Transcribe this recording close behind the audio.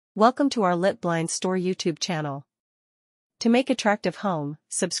Welcome to our Lit Blinds Store YouTube channel. To make attractive home,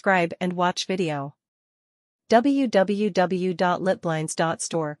 subscribe and watch video.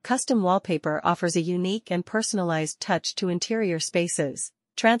 www.litblinds.store Custom Wallpaper offers a unique and personalized touch to interior spaces,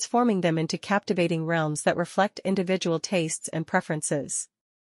 transforming them into captivating realms that reflect individual tastes and preferences.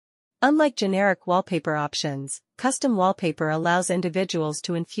 Unlike generic wallpaper options, custom wallpaper allows individuals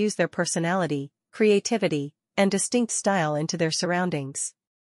to infuse their personality, creativity, and distinct style into their surroundings.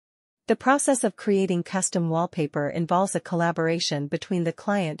 The process of creating custom wallpaper involves a collaboration between the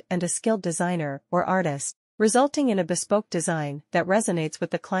client and a skilled designer or artist, resulting in a bespoke design that resonates with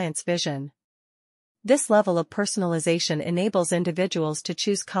the client's vision. This level of personalization enables individuals to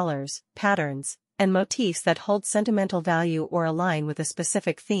choose colors, patterns, and motifs that hold sentimental value or align with a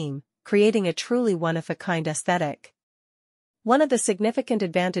specific theme, creating a truly one-of-a-kind aesthetic. One of the significant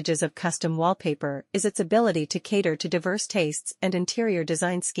advantages of custom wallpaper is its ability to cater to diverse tastes and interior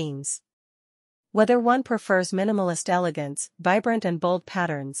design schemes. Whether one prefers minimalist elegance, vibrant and bold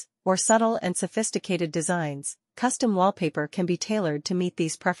patterns, or subtle and sophisticated designs, custom wallpaper can be tailored to meet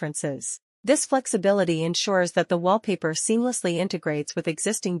these preferences. This flexibility ensures that the wallpaper seamlessly integrates with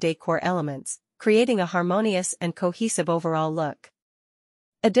existing decor elements, creating a harmonious and cohesive overall look.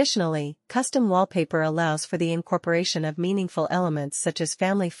 Additionally, custom wallpaper allows for the incorporation of meaningful elements such as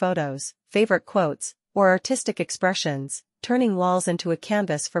family photos, favorite quotes, or artistic expressions, turning walls into a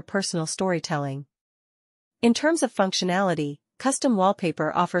canvas for personal storytelling. In terms of functionality, custom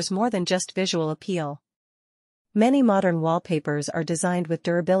wallpaper offers more than just visual appeal. Many modern wallpapers are designed with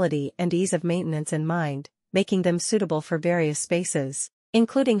durability and ease of maintenance in mind, making them suitable for various spaces,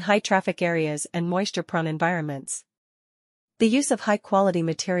 including high-traffic areas and moisture-prone environments. The use of high-quality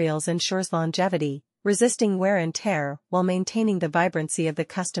materials ensures longevity, resisting wear and tear while maintaining the vibrancy of the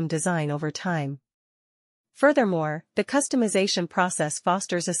custom design over time. Furthermore, the customization process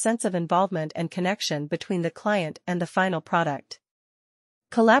fosters a sense of involvement and connection between the client and the final product.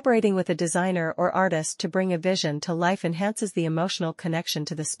 Collaborating with a designer or artist to bring a vision to life enhances the emotional connection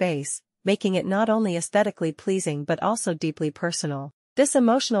to the space, making it not only aesthetically pleasing but also deeply personal. This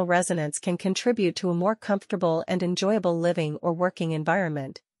emotional resonance can contribute to a more comfortable and enjoyable living or working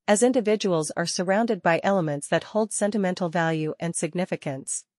environment, as individuals are surrounded by elements that hold sentimental value and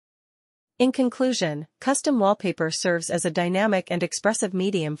significance. In conclusion, custom wallpaper serves as a dynamic and expressive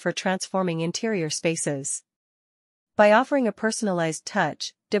medium for transforming interior spaces. By offering a personalized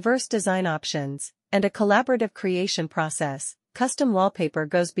touch, diverse design options, and a collaborative creation process, custom wallpaper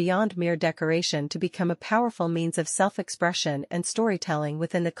goes beyond mere decoration to become a powerful means of self-expression and storytelling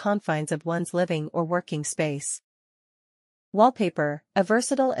within the confines of one's living or working space. Wallpaper, a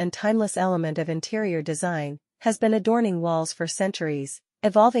versatile and timeless element of interior design, has been adorning walls for centuries,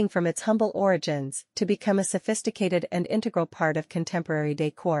 evolving from its humble origins to become a sophisticated and integral part of contemporary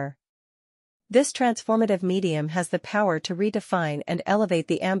decor. This transformative medium has the power to redefine and elevate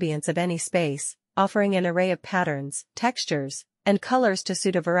the ambience of any space, offering an array of patterns, textures, and colors to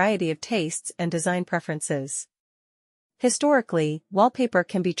suit a variety of tastes and design preferences. Historically, wallpaper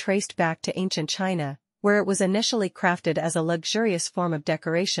can be traced back to ancient China, where it was initially crafted as a luxurious form of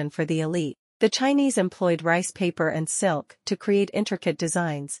decoration for the elite. The Chinese employed rice paper and silk to create intricate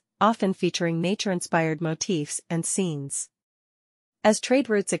designs, often featuring nature-inspired motifs and scenes. As trade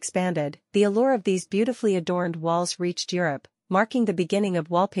routes expanded, the allure of these beautifully adorned walls reached Europe, marking the beginning of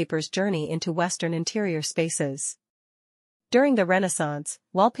wallpaper's journey into Western interior spaces. During the Renaissance,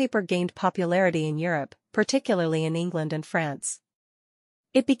 wallpaper gained popularity in Europe, particularly in England and France.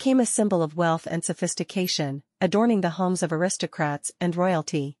 It became a symbol of wealth and sophistication, adorning the homes of aristocrats and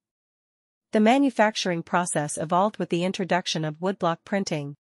royalty. The manufacturing process evolved with the introduction of woodblock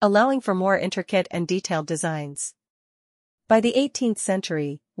printing, allowing for more intricate and detailed designs. By the 18th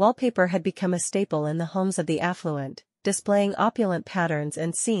century, wallpaper had become a staple in the homes of the affluent, displaying opulent patterns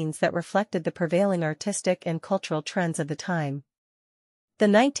and scenes that reflected the prevailing artistic and cultural trends of the time. The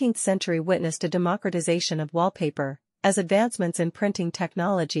 19th century witnessed a democratization of wallpaper, as advancements in printing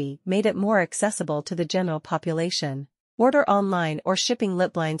technology made it more accessible to the general population. Order online or shipping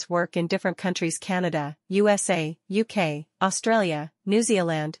Lit Blinds work in different countries: Canada, USA, UK, Australia, New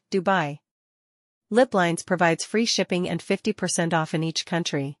Zealand, Dubai. Lit Blinds provides free shipping and 50% off in each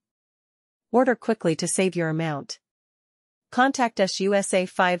country. Order quickly to save your amount. Contact us: USA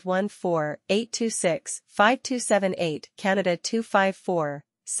 514-826-5278, Canada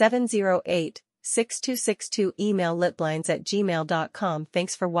 254-708-6262, email litblinds@gmail.com.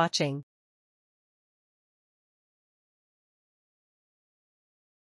 Thanks for watching.